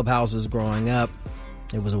his clubhouses growing up.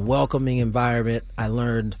 It was a welcoming environment. I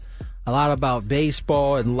learned a lot about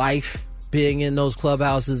baseball and life being in those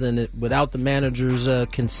clubhouses, and without the manager's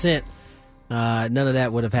consent, none of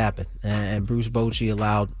that would have happened. And Bruce Bochy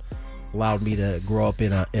allowed me to grow up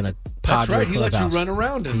in a Padre That's right. He clubhouse. let you run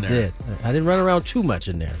around in there. He did. I didn't run around too much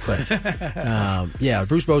in there, but yeah,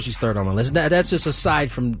 Bruce Bochy's 3rd on my list. That's just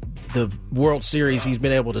aside from the World Series he's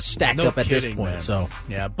been able to stack No up at kidding, this point. man. So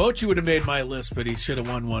yeah, Bochy would have made my list, but he should have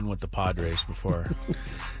won one with the Padres before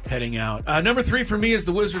heading out. Number 3 for me is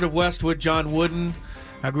the Wizard of Westwood, John Wooden.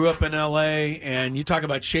 I grew up in L.A., and you talk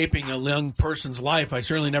about shaping a young person's life. I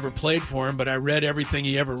certainly never played for him, but I read everything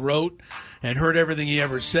he ever wrote and heard everything he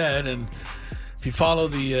ever said. And if you follow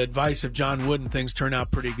the advice of John Wooden, things turn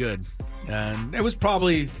out pretty good. And it was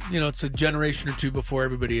probably, it's a generation or two before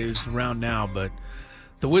everybody is around now, but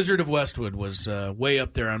the Wizard of Westwood was way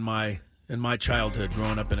up there in my childhood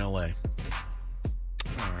growing up in L.A.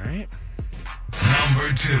 All right.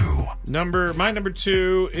 Number 2. My number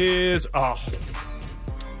 2 is,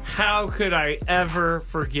 how could I ever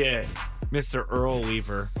forget Mr. Earl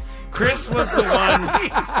Weaver? Chris was the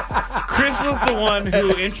one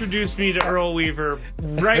who introduced me to Earl Weaver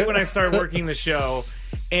right when I started working the show.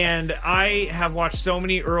 And I have watched so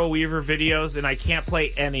many Earl Weaver videos, and I can't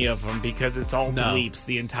play any of them because it's all bleeps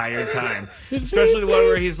the entire time. Especially the one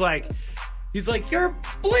where he's like, you're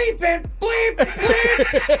bleeping, bleep,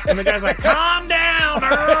 bleep. And the guy's like, calm down,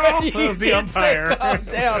 Earl. That was the umpire. Calm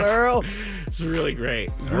down, Earl. It's really great.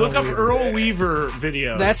 Look up Earl Weaver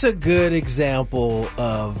videos. That's a good example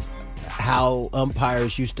of how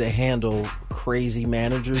umpires used to handle crazy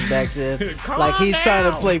managers back then. Like he's trying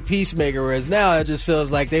to play peacemaker, whereas now it just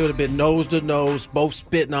feels like they would have been nose to nose, both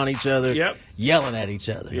spitting on each other, yelling at each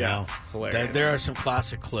other. Yeah, hilarious. There are some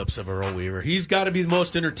classic clips of Earl Weaver. He's got to be the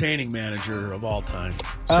most entertaining manager of all time.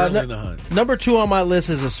 Certainly in the hunt. Number 2 on my list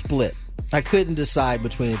is a split. I couldn't decide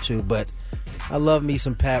between the two, but I love me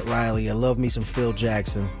some Pat Riley. I love me some Phil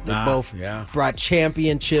Jackson. They both brought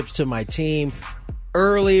championships to my team.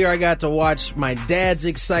 Earlier, I got to watch my dad's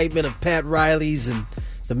excitement of Pat Riley's and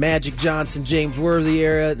the Magic Johnson, James Worthy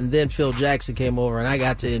era, and then Phil Jackson came over, and I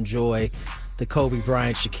got to enjoy the Kobe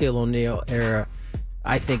Bryant, Shaquille O'Neal era.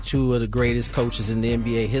 I think 2 of the greatest coaches in the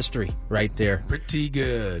NBA history right there. Pretty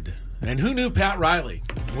good. And who knew Pat Riley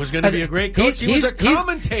was going to be a great coach? He was a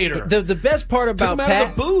commentator. The best part about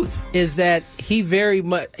Pat of the booth is that he very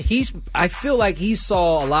much I feel like he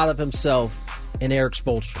saw a lot of himself in Eric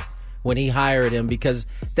Spoelstra when he hired him, because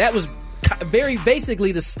that was very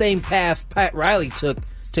basically the same path Pat Riley took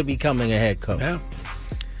to becoming a head coach. Yeah.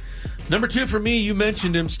 Number 2 for me, you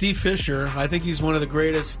mentioned him, Steve Fisher. I think he's one of the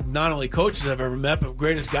greatest, not only coaches I've ever met, but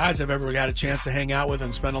greatest guys I've ever had a chance to hang out with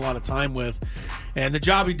and spend a lot of time with. And the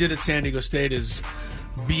job he did at San Diego State is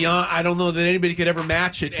beyond, I don't know that anybody could ever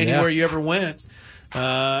match it anywhere you ever went.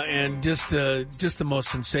 And just the most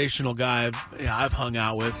sensational guy I've hung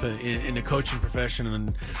out with in the coaching profession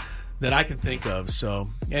and that I can think of. So,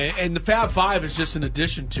 and the Fab Five is just an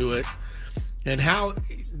addition to it. And how,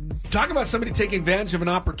 talk about somebody taking advantage of an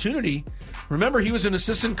opportunity. Remember, he was an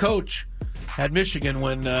assistant coach at Michigan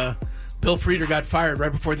when Bill Frieder got fired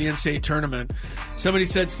right before the NCAA tournament. Somebody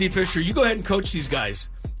said, Steve Fisher, you go ahead and coach these guys.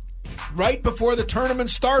 Right before the tournament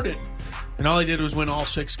started. And all he did was win all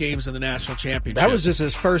 6 games in the national championship. That was just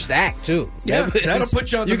his first act, too. Yeah, that'll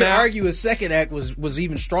put you on the map. You can argue his second act was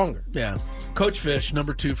even stronger. Yeah. Coach Fish,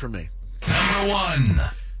 number 2 for me. Number 1.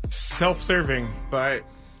 Self-serving, but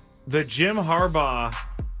the Jim Harbaugh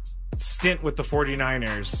stint with the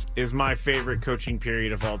 49ers is my favorite coaching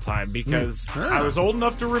period of all time because I was old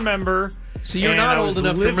enough to remember See, you're not old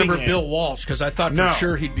enough to remember Bill Walsh, because I thought for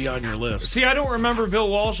sure he'd be on your list. See, I don't remember Bill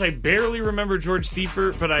Walsh. I barely remember George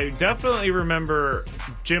Seifert, but I definitely remember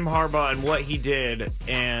Jim Harbaugh and what he did,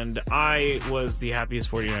 and I was the happiest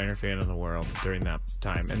 49er fan in the world during that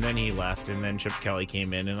time. And then he left, and then Chip Kelly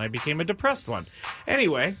came in, and I became a depressed one.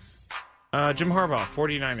 Anyway, Jim Harbaugh,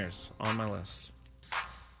 49ers, on my list.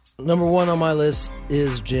 Number one on my list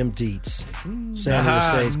is Jim Dietz, San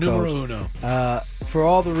Diego State's coach. For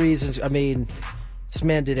all the reasons, I mean, this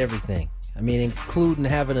man did everything. I mean, including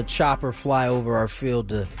having a chopper fly over our field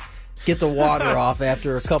to get the water off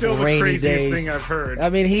after a couple rainy days. Still the craziest thing I've heard.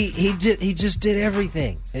 I mean, he just did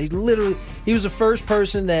everything. He was the first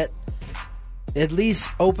person that at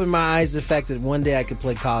least opened my eyes to the fact that one day I could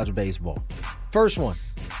play college baseball. First one.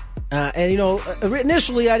 And, you know,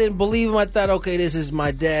 initially I didn't believe him. I thought, okay, this is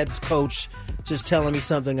my dad's coach just telling me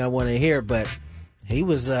something I want to hear. But he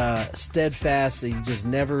was steadfast. He just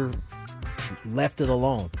never left it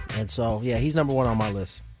alone. And so, yeah, he's number one on my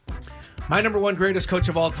list. My number one greatest coach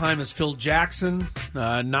of all time is Phil Jackson,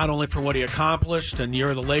 not only for what he accomplished, and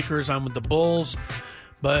you're the Lakers, I'm with the Bulls,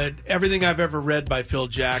 but everything I've ever read by Phil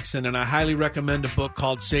Jackson. And I highly recommend a book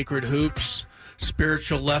called Sacred Hoops,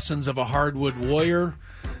 Spiritual Lessons of a Hardwood Warrior.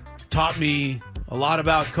 Taught me a lot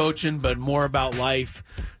about coaching, but more about life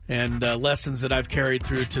and lessons that I've carried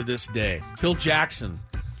through to this day. Phil Jackson,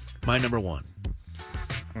 my number one.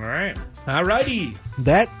 All right. All righty.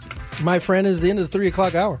 That, my friend, is the end of the 3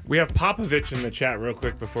 o'clock hour. We have Popovich in the chat real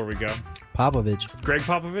quick before we go. Popovich. Greg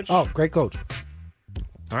Popovich? Oh, great coach.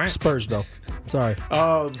 All right. Spurs, though. Sorry.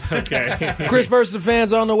 Oh, okay. Chris versus the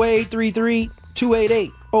fans on the way,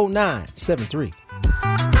 833-288-0973.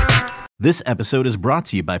 This episode is brought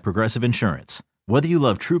to you by Progressive Insurance. Whether you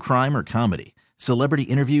love true crime or comedy, celebrity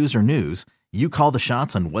interviews or news, you call the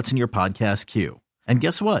shots on what's in your podcast queue. And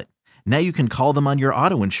guess what? Now you can call them on your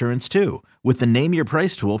auto insurance too with the Name Your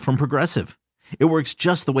Price tool from Progressive. It works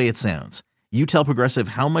just the way it sounds. You tell Progressive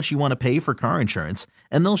how much you want to pay for car insurance,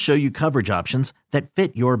 and they'll show you coverage options that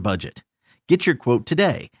fit your budget. Get your quote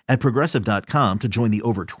today at Progressive.com to join the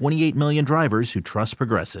over 28 million drivers who trust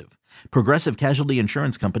Progressive. Progressive Casualty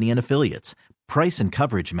Insurance Company and Affiliates. Price and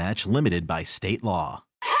coverage match limited by state law.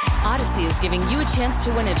 Odyssey is giving you a chance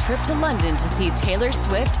to win a trip to London to see Taylor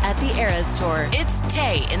Swift at the Eras Tour. It's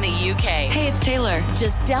Tay in the UK. Hey, it's Taylor.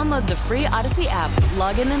 Just download the free Odyssey app,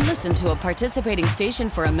 log in and listen to a participating station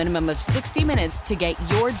for a minimum of 60 minutes to get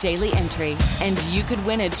your daily entry. And you could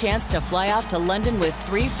win a chance to fly off to London with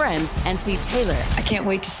 3 friends and see Taylor. I can't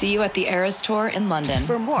wait to see you at the Eras Tour in London.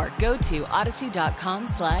 For more, go to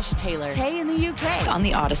odyssey.com/Taylor. Tay in the UK. It's on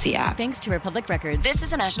the Odyssey app. Thanks to Republic Records. This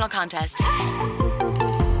is a national contest.